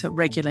need to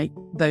regulate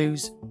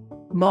those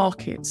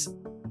markets.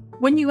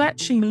 When you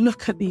actually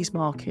look at these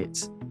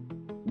markets,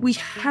 we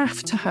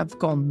have to have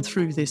gone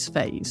through this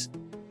phase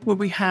where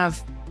we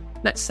have,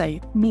 let's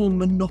say, more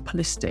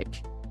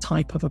monopolistic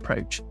type of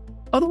approach.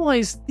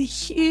 Otherwise, the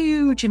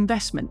huge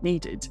investment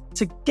needed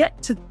to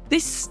get to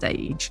this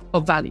stage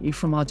of value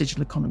from our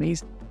digital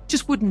economies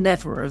just would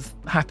never have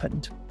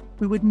happened.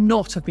 We would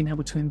not have been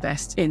able to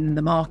invest in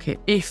the market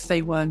if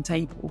they weren't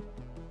able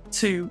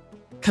to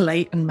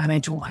collate and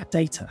manage all that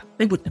data.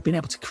 They wouldn't have been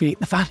able to create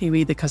the value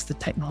either because the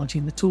technology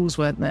and the tools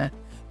weren't there.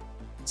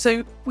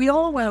 So we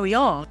are where we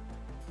are.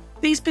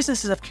 These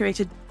businesses have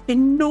created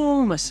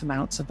enormous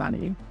amounts of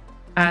value,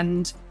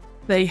 and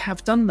they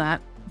have done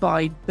that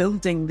by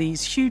building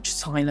these huge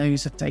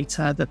silos of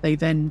data that they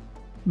then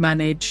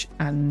manage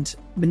and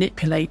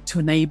manipulate to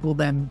enable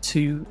them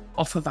to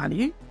offer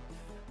value.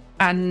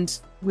 And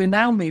we're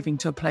now moving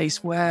to a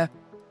place where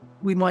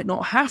we might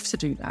not have to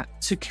do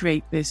that to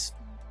create this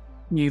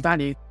new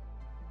value.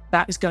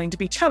 That is going to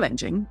be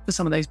challenging for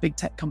some of those big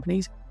tech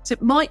companies. So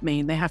it might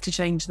mean they have to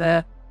change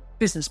their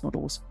business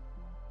models.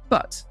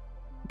 But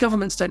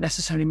governments don't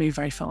necessarily move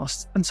very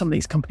fast, and some of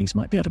these companies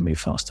might be able to move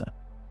faster.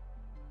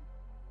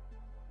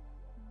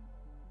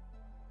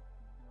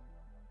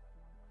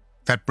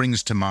 That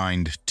brings to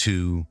mind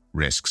two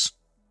risks.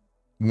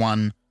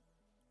 One,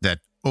 that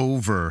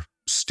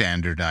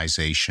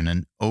over-standardization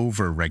and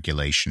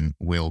over-regulation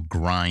will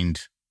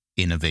grind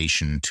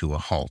innovation to a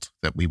halt,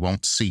 that we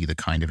won't see the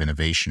kind of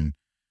innovation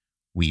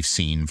we've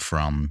seen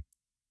from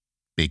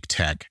big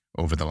tech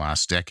over the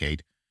last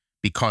decade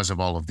because of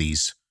all of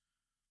these,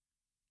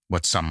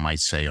 what some might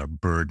say are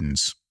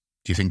burdens.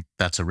 Do you think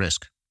that's a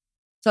risk?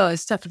 So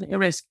it's definitely a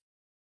risk.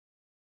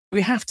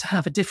 We have to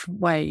have a different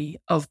way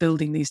of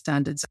building these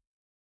standards.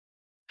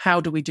 How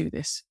do we do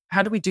this?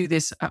 How do we do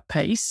this at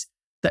pace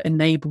that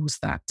enables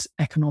that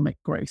economic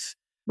growth?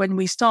 When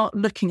we start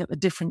looking at the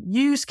different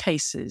use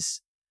cases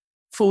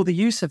for the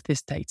use of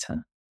this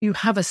data, you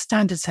have a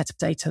standard set of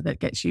data that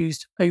gets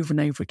used over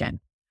and over again,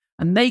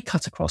 and they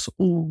cut across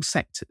all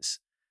sectors.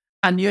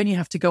 And you only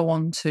have to go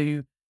on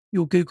to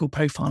your Google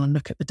profile and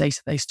look at the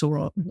data they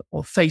store,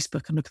 or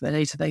Facebook and look at the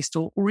data they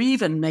store, or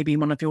even maybe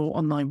one of your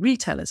online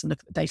retailers and look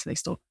at the data they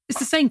store. It's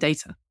the same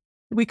data.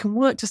 We can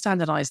work to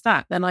standardize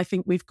that. Then I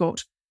think we've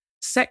got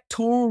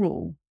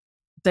sectoral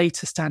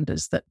data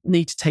standards that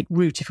need to take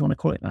root, if you want to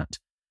call it that.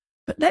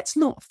 But let's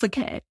not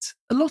forget,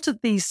 a lot of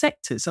these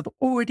sectors have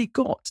already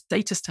got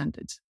data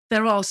standards.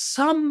 There are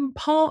some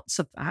parts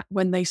of that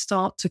when they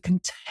start to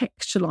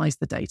contextualize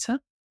the data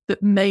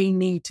that may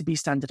need to be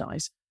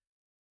standardized.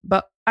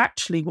 But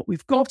actually what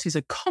we've got is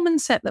a common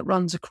set that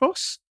runs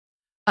across,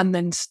 and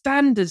then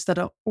standards that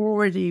are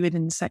already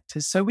within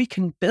sectors. So we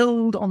can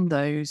build on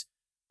those,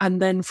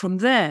 and then from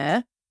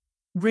there,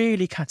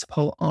 really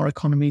catapult our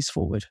economies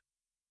forward.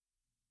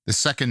 The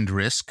second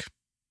risk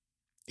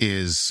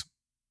is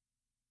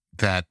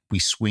that we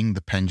swing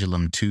the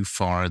pendulum too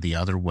far the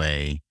other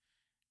way,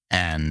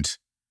 and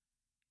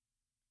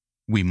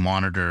we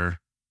monitor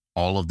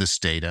all of this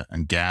data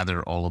and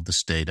gather all of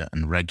this data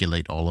and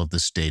regulate all of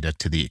this data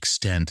to the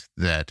extent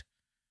that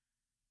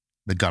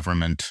the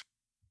government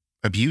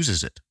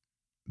abuses it.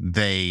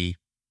 They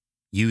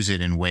use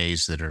it in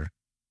ways that are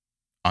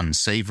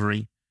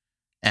unsavory,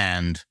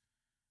 And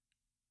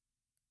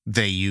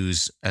they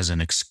use as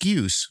an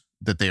excuse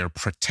that they are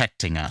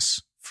protecting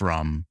us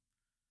from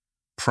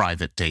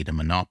private data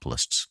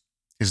monopolists.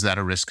 Is that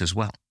a risk as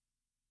well?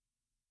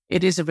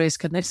 It is a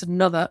risk, and it's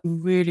another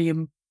really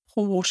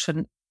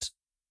important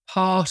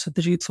part of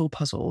the jigsaw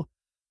puzzle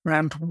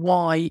around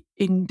why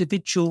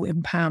individual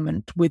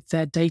empowerment with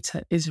their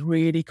data is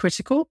really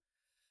critical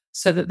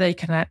so that they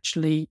can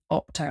actually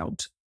opt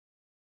out.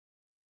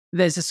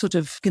 There's a sort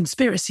of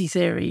conspiracy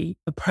theory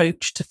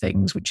approach to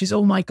things, which is,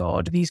 oh my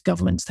God, these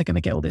governments, they're going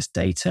to get all this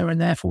data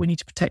and therefore we need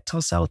to protect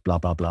ourselves, blah,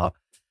 blah, blah.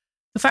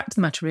 The fact of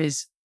the matter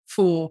is,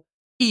 for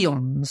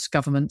eons,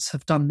 governments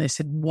have done this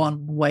in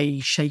one way,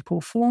 shape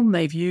or form.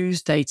 They've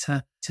used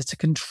data to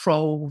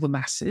control the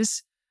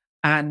masses,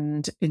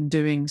 and in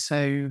doing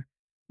so,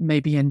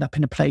 maybe end up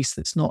in a place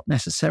that's not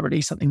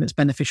necessarily something that's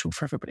beneficial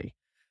for everybody.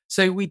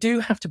 So we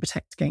do have to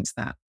protect against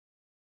that.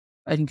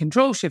 And in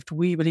Ctrl-Shift,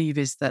 we believe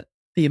is that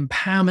the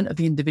empowerment of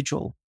the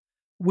individual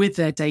with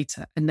their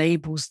data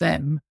enables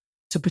them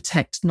to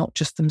protect not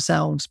just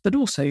themselves, but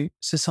also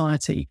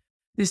society.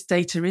 This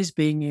data is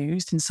being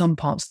used in some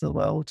parts of the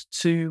world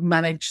to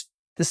manage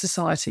the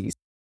societies.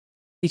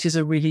 It is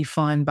a really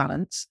fine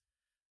balance,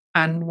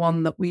 and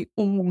one that we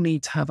all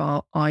need to have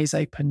our eyes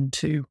open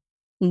to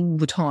all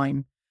the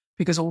time.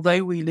 Because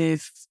although we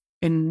live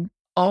in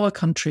our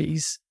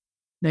countries,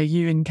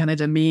 you in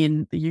Canada, me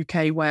in the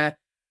UK, where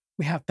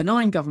we have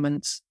benign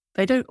governments,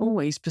 they don't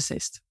always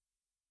persist.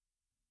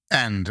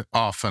 And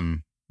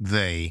often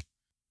they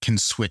can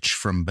switch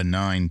from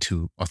benign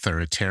to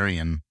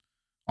authoritarian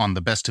on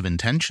the best of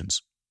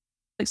intentions.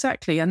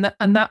 Exactly. And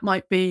that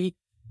might be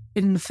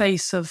in the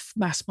face of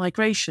mass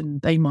migration.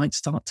 They might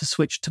start to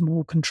switch to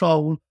more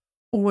control,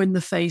 or in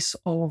the face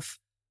of,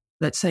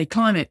 let's say,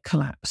 climate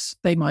collapse,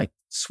 they might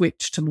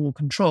switch to more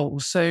control.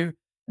 So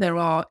there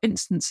are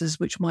instances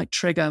which might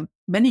trigger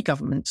many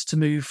governments to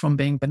move from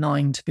being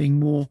benign to being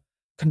more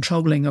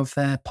controlling of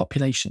their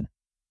population.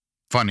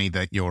 Funny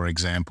that your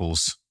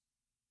examples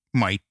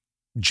might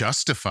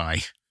justify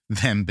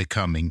them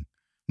becoming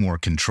more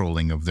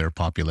controlling of their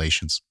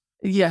populations.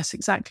 Yes,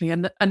 exactly.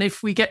 And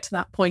if we get to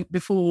that point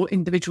before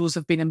individuals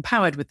have been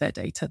empowered with their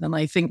data, then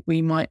I think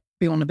we might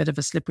be on a bit of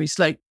a slippery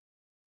slope,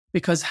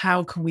 because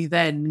how can we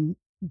then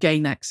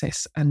gain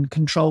access and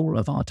control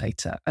of our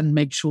data and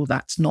make sure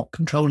that's not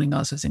controlling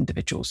us as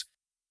individuals?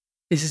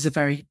 This is a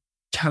very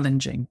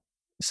challenging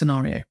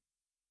scenario.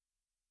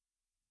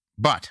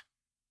 But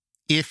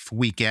if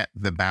we get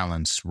the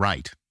balance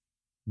right,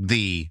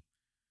 the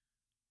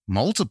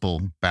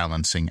multiple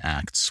balancing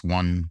acts,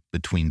 one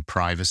between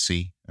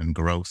privacy and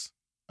growth,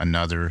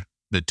 another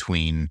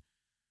between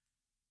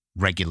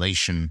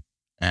regulation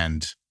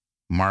and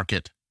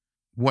market,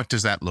 what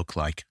does that look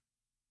like?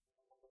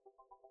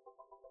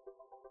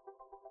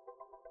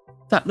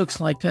 That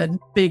looks like a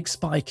big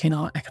spike in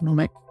our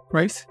economic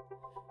growth.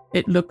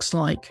 It looks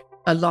like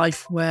a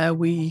life where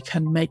we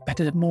can make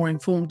better, more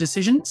informed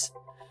decisions.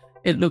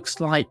 It looks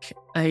like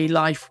a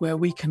life where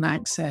we can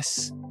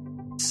access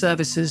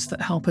services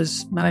that help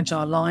us manage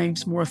our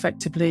lives more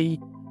effectively,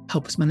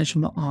 help us manage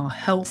our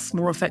health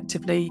more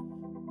effectively.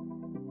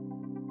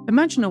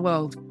 Imagine a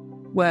world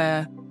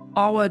where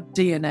our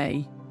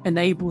DNA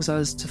enables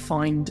us to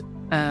find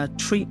a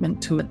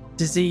treatment to a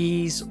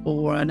disease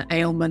or an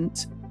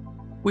ailment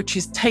which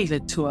is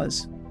tailored to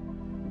us.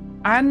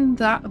 And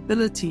that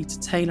ability to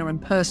tailor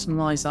and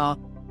personalise our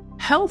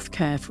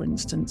healthcare, for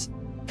instance,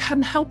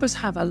 can help us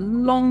have a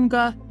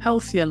longer,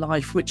 healthier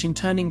life, which in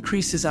turn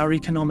increases our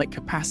economic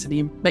capacity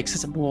and makes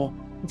us a more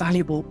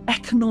valuable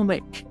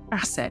economic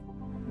asset.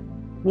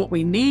 What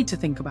we need to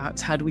think about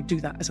is how do we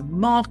do that as a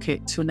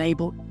market to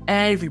enable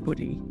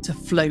everybody to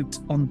float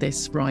on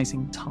this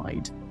rising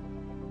tide.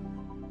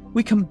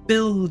 We can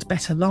build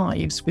better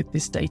lives with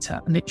this data,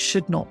 and it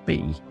should not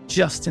be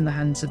just in the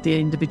hands of the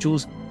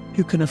individuals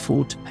who can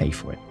afford to pay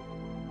for it.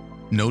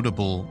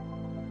 Notable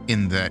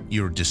in that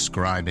you're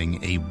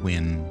describing a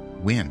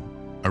win-win,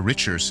 a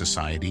richer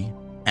society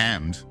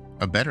and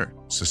a better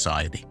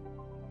society.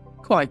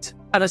 Quite.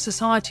 And a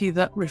society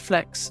that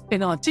reflects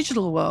in our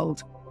digital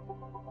world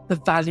the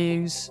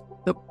values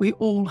that we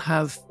all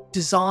have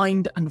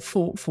designed and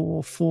fought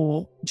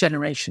for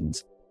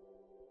generations.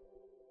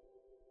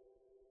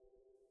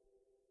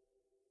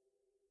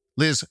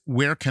 Liz,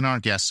 where can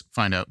our guests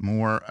find out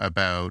more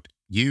about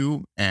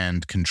you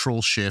and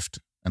Ctrl-Shift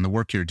and the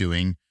work you're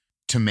doing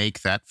to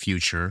make that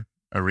future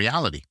a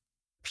reality?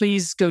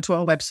 Please go to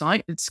our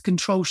website. It's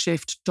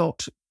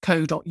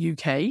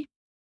controlshift.co.uk.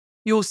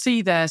 You'll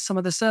see there some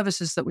of the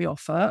services that we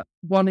offer.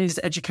 One is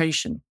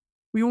education.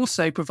 We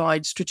also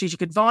provide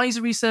strategic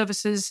advisory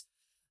services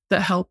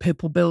that help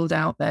people build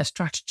out their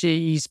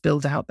strategies,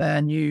 build out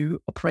their new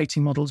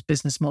operating models,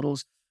 business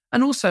models.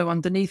 And also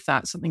underneath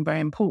that, something very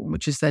important,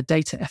 which is their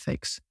data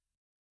ethics.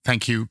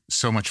 Thank you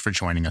so much for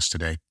joining us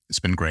today. It's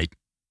been great.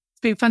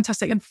 It's been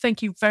fantastic. And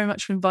thank you very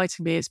much for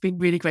inviting me. It's been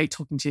really great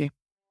talking to you.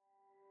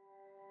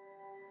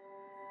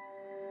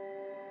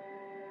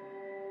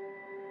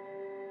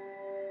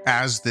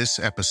 As this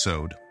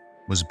episode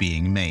was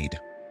being made,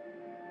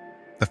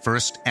 the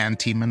first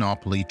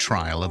anti-monopoly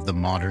trial of the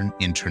modern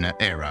internet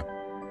era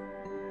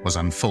was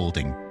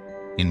unfolding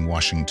in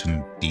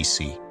Washington,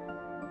 D.C.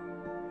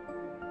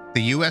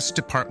 The U.S.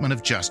 Department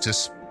of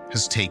Justice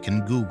has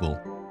taken Google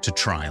to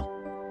trial,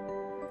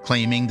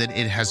 claiming that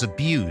it has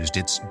abused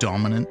its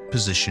dominant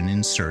position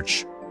in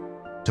search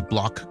to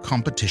block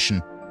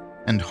competition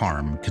and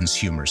harm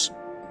consumers.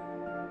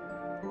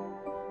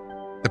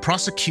 The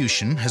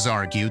prosecution has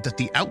argued that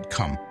the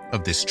outcome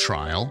of this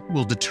trial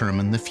will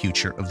determine the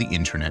future of the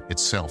internet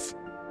itself.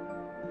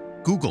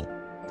 Google,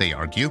 they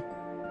argue,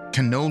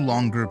 can no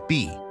longer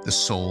be the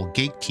sole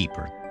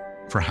gatekeeper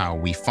for how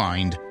we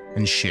find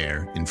and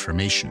share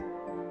information.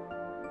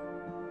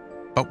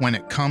 But when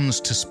it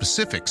comes to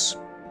specifics,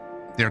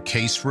 their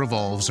case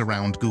revolves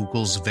around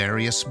Google's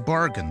various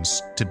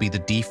bargains to be the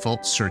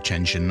default search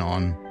engine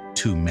on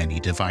too many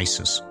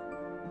devices.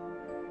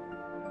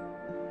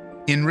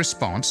 In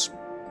response,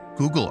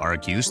 Google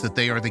argues that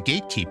they are the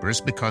gatekeepers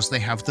because they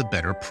have the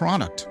better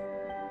product,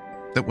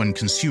 that when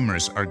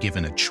consumers are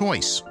given a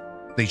choice,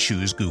 they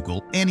choose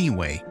Google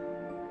anyway,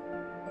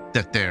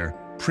 that their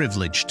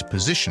privileged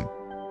position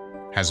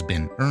has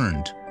been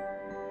earned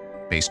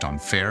based on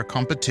fair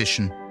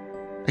competition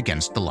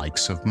against the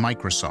likes of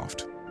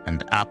Microsoft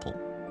and Apple.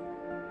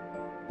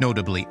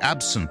 Notably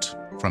absent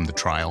from the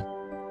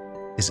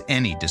trial is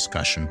any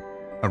discussion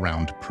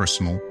around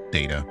personal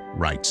data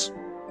rights.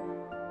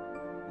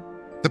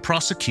 The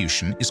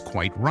prosecution is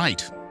quite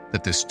right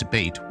that this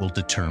debate will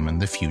determine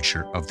the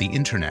future of the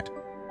internet.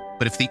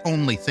 But if the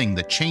only thing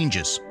that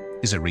changes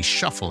is a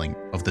reshuffling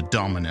of the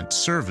dominant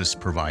service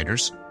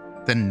providers,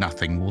 then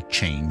nothing will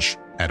change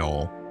at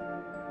all.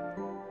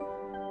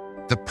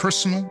 The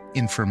personal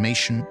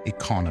information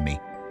economy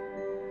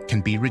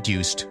can be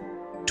reduced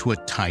to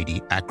a tidy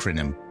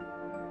acronym: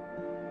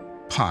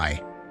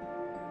 PI.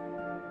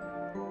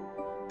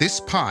 This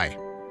PI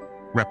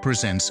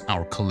represents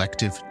our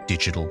collective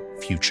digital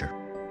future.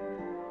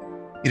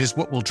 It is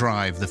what will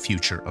drive the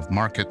future of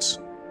markets,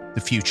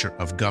 the future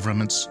of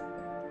governments,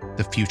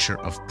 the future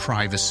of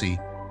privacy,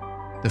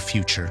 the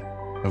future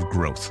of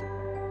growth.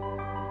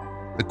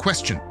 The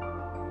question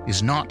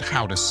is not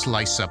how to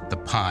slice up the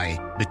pie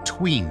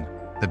between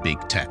the big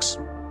techs,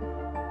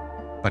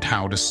 but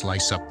how to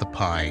slice up the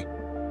pie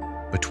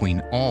between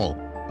all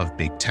of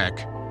big tech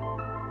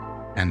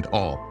and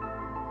all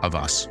of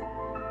us.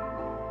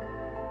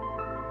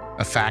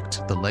 A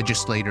fact the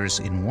legislators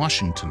in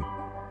Washington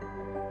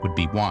would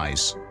be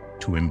wise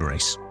to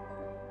embrace.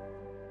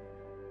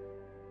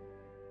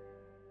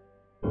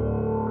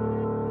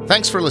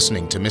 Thanks for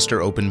listening to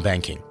Mr. Open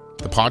Banking,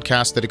 the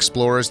podcast that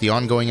explores the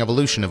ongoing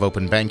evolution of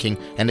open banking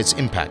and its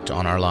impact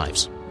on our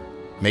lives.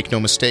 Make no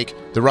mistake,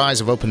 the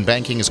rise of open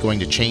banking is going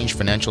to change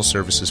financial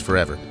services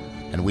forever,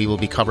 and we will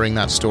be covering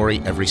that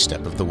story every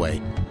step of the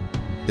way.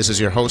 This is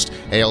your host,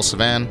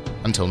 Eyal.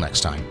 Until next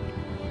time.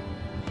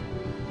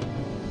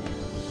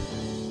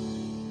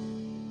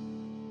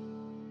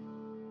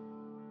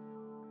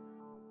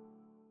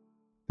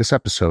 This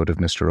episode of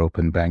Mr.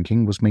 Open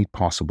Banking was made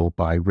possible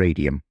by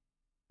Radium,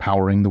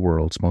 powering the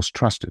world's most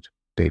trusted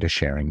data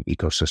sharing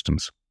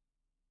ecosystems.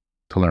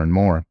 To learn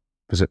more,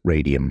 visit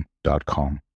radium.com.